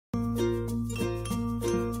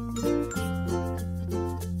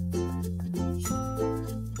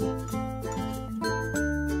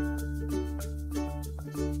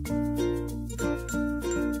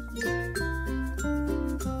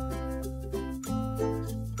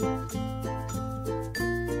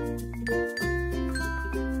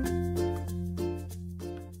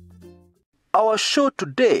Our show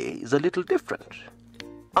today is a little different,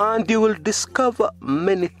 and you will discover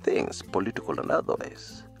many things, political and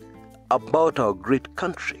otherwise, about our great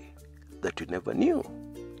country that you never knew.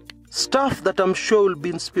 Stuff that I'm sure will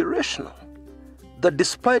be inspirational, that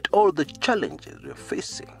despite all the challenges we're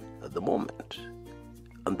facing at the moment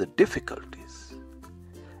and the difficulties,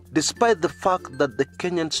 despite the fact that the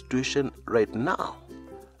Kenyan situation right now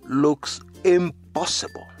looks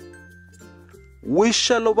impossible, we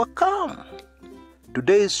shall overcome.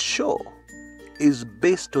 Today's show is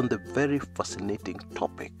based on the very fascinating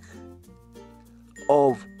topic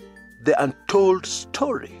of the untold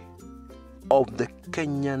story of the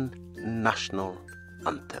Kenyan national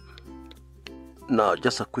anthem. Now,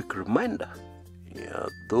 just a quick reminder,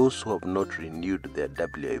 those who have not renewed their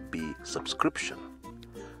WIB subscription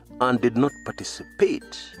and did not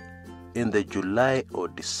participate in the July or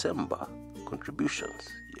December contributions,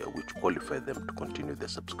 which qualify them to continue their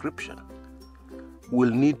subscription, will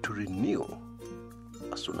need to renew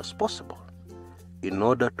as soon as possible in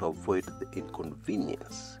order to avoid the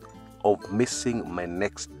inconvenience of missing my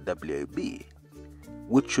next WIB,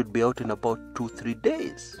 which should be out in about 2-3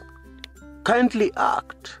 days. Kindly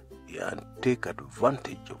act and take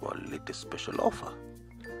advantage of our latest special offer.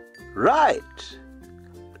 Right,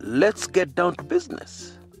 let's get down to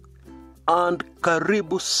business. And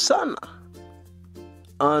karibu sana,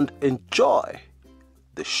 and enjoy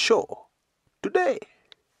the show today.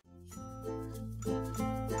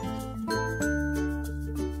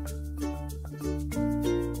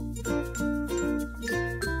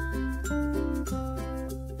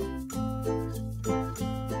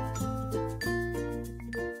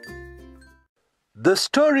 The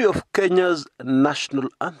story of Kenya's national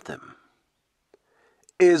anthem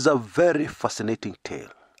is a very fascinating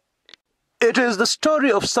tale. It is the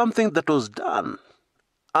story of something that was done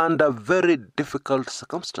under very difficult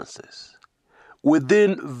circumstances,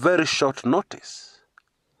 within very short notice,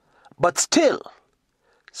 but still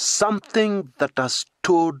something that has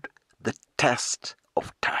stood the test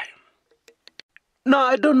of time. Now,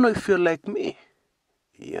 I don't know if you're like me,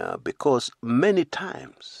 because many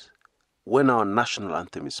times when our national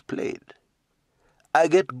anthem is played, I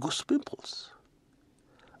get goosebumps.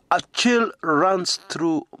 A chill runs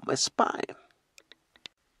through my spine.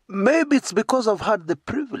 Maybe it's because I've had the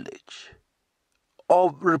privilege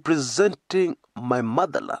of representing my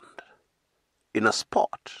motherland in a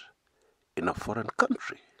sport in a foreign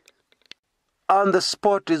country. And the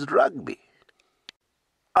sport is rugby.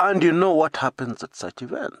 And you know what happens at such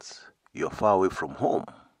events. You're far away from home,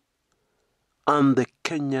 and the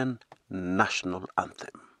Kenyan national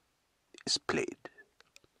anthem is played.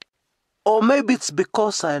 Or maybe it's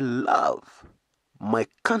because I love my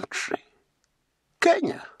country,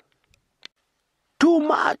 Kenya, too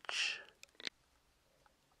much.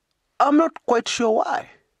 I'm not quite sure why.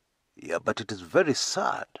 But it is very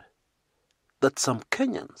sad that some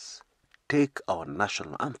Kenyans take our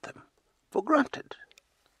national anthem for granted.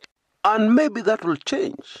 And maybe that will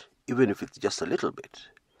change, even if it's just a little bit,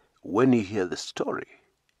 when you hear the story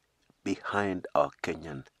behind our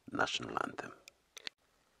Kenyan national anthem.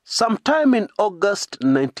 Sometime in August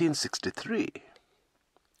 1963,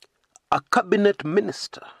 a cabinet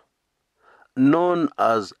minister known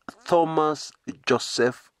as Thomas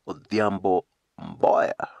Joseph Odhiambo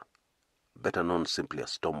Mboya, better known simply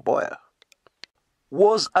as Tom Mboya,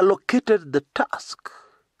 was allocated the task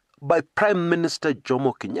by Prime Minister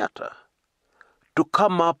Jomo Kenyatta to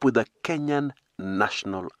come up with a Kenyan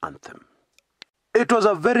national anthem. It was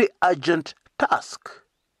a very urgent task,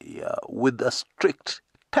 with a strict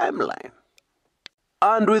timeline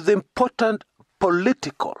and with important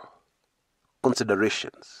political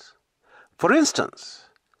considerations. For instance,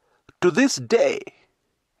 to this day,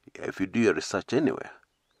 if you do your research anywhere,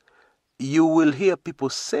 you will hear people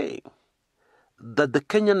saying that the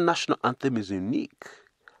Kenyan national anthem is unique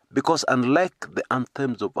because, unlike the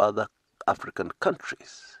anthems of other African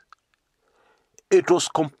countries, it was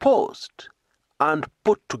composed and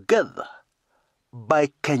put together by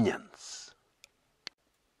Kenyans.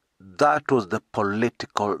 That was the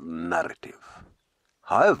political narrative.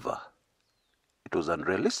 However, it was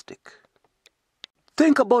unrealistic.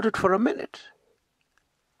 Think about it for a minute.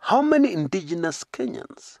 How many indigenous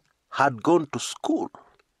Kenyans had gone to school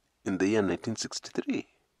in the year 1963?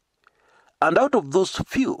 And out of those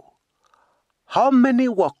few, how many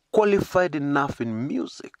were qualified enough in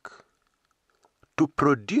music to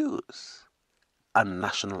produce a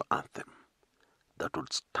national anthem that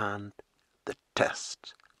would stand the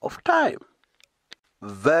test of time?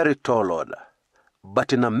 Very tall order,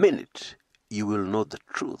 but in a minute you will know the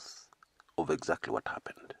truth of exactly what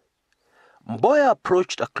happened. Mboya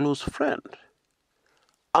approached a close friend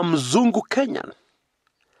a mzungu Kenyan,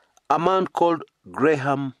 a man called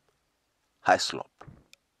Graham Hyslop,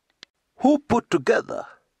 who put together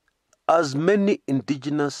as many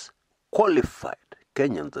indigenous qualified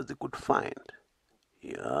Kenyans as he could find,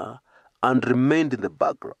 and remained in the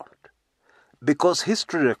background, because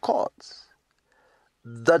history records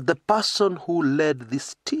that the person who led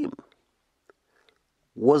this team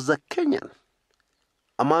was a Kenyan,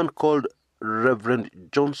 a man called Reverend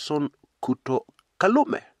Johnson Kuto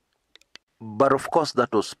Kalume. But of course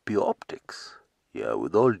that was pure optics,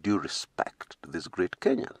 with all due respect to this great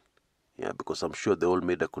Kenyan, because I'm sure they all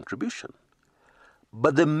made a contribution.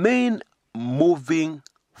 But the main moving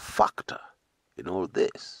factor in all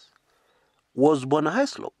this was Bwana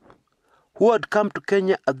Hyslop, who had come to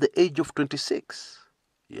Kenya at the age of 26,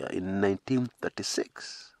 in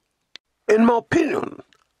 1936. In my opinion,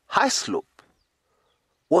 Hyslop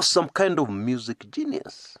was some kind of music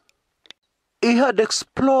genius. He had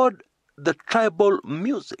explored the tribal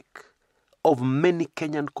music of many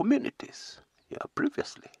Kenyan communities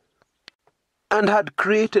previously, and had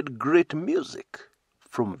created great music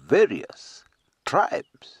from various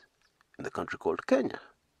tribes in the country called Kenya.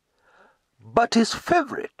 But his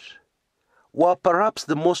favorite were perhaps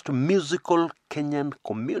the most musical Kenyan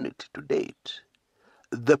community to date,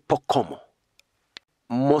 the Pokomo.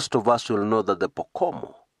 Most of us will know that the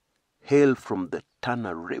Pokomo hail from the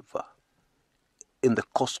Tana River in the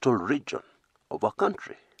coastal region of our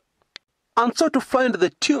country. And so to find the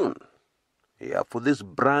tune for this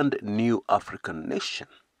brand new African nation,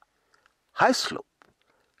 Hyslop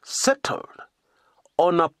settled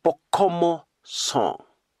on a Pokomo song.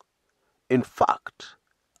 In fact,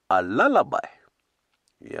 a lullaby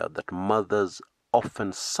that mothers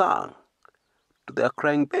often sang to their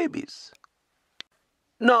crying babies.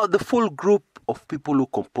 Now, the full group of people who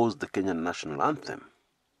composed the Kenyan national anthem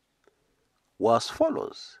was as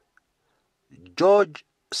follows: George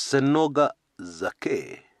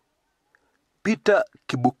Senoga-Zake, Peter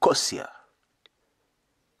Kibukosia,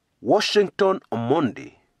 Washington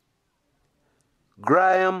Omondi,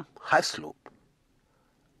 Graham Hyslop,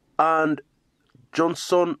 and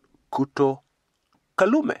Johnson Kuto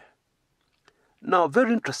Kalume. Now,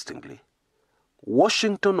 very interestingly,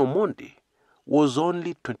 Washington Omondi was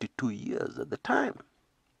only 22 years at the time.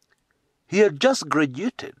 He had just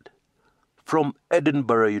graduated from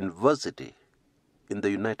Edinburgh University in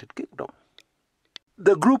the United Kingdom.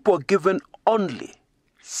 The group were given only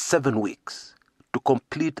 7 weeks to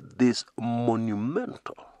complete this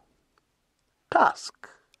monumental task.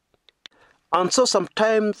 And so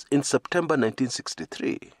sometimes in September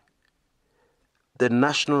 1963, the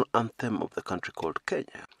national anthem of the country called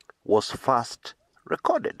Kenya was first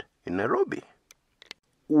recorded in Nairobi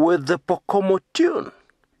with the Pokomo tune.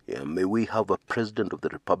 May we have a President of the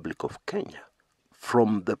Republic of Kenya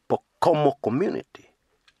from the Pokomo community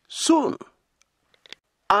soon.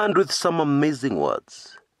 And with some amazing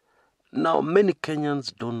words. Now, many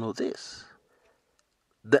Kenyans don't know this.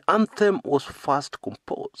 The anthem was first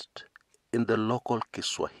composed in the local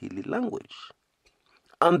Kiswahili language.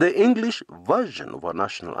 And the English version of our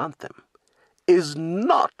national anthem is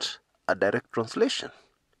not a direct translation.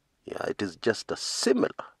 It is just a similar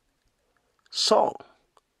song,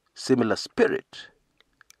 similar spirit,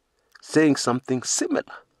 saying something similar.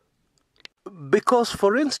 Because,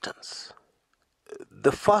 for instance,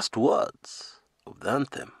 the first words of the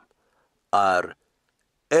anthem are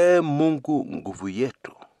E Mungu nguvu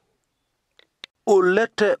yetu,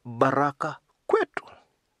 ulete baraka kwetu.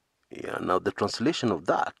 Now the translation of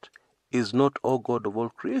that is not O God of all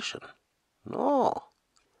creation. No.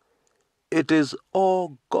 It is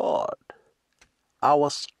O God, our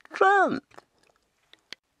strength,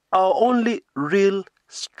 our only real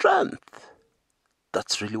strength.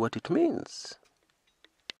 That's really what it means.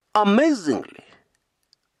 Amazingly,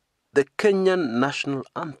 the Kenyan national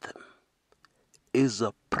anthem is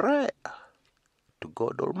a prayer to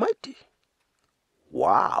God Almighty.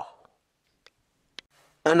 Wow.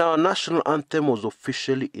 And our national anthem was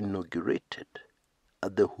officially inaugurated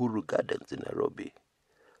at the Uhuru Gardens in Nairobi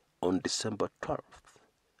on December 12th,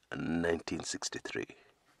 1963.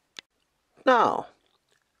 Now,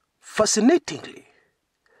 fascinatingly,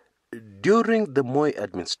 during the Moi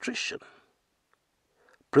administration,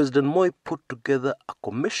 President Moi put together a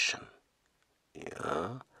commission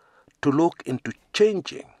to look into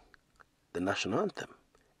changing the national anthem,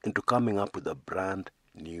 into coming up with a brand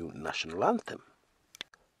new national anthem.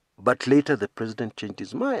 But later the president changed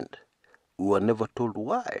his mind. We were never told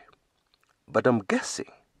why. But I'm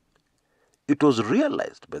guessing it was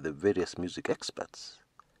realized by the various music experts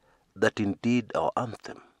that indeed our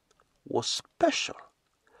anthem was special.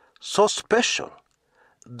 So special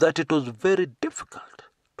that it was very difficult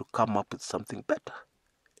to come up with something better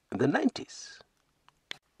in the 90s.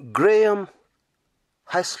 Graham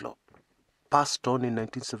Hyslop passed on in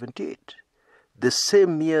 1978, the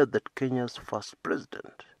same year that Kenya's first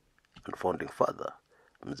president and founding father,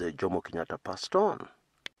 Mzee Jomo Kenyatta, passed on.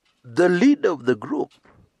 The leader of the group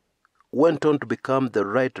went on to become the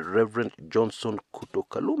Right Reverend Johnson Kuto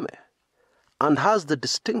Kalume and has the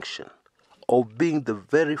distinction of being the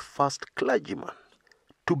very first clergyman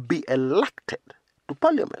to be elected to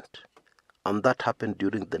parliament, and that happened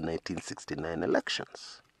during the 1969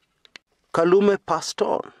 elections. Kalume passed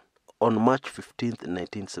on March 15,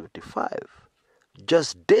 1975,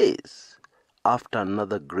 just days after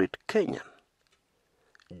another great Kenyan,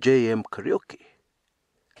 J.M. Kariuki,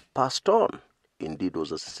 passed on, indeed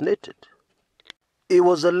was assassinated. He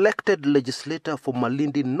was elected legislator for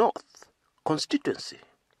Malindi North constituency.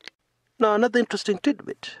 Now, another interesting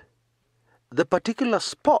tidbit. The particular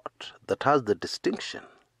spot that has the distinction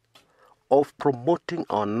of promoting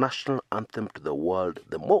our national anthem to the world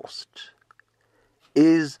the most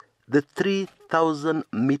is the 3,000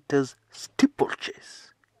 meters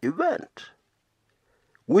steeplechase event,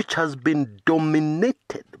 which has been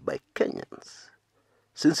dominated by Kenyans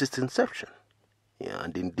since its inception,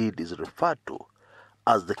 and indeed is referred to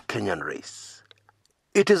as the Kenyan race.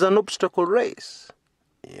 It is an obstacle race,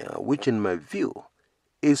 which in my view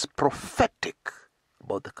is prophetic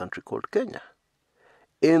about the country called Kenya,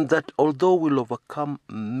 in that although we'll overcome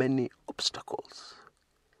many obstacles,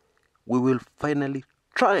 we will finally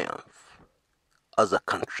triumph as a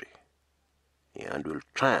country, and will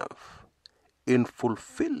triumph in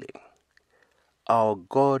fulfilling our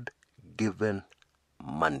God-given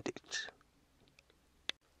mandate.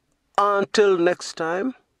 Until next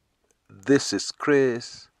time, this is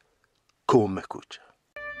Chris Kumekucha.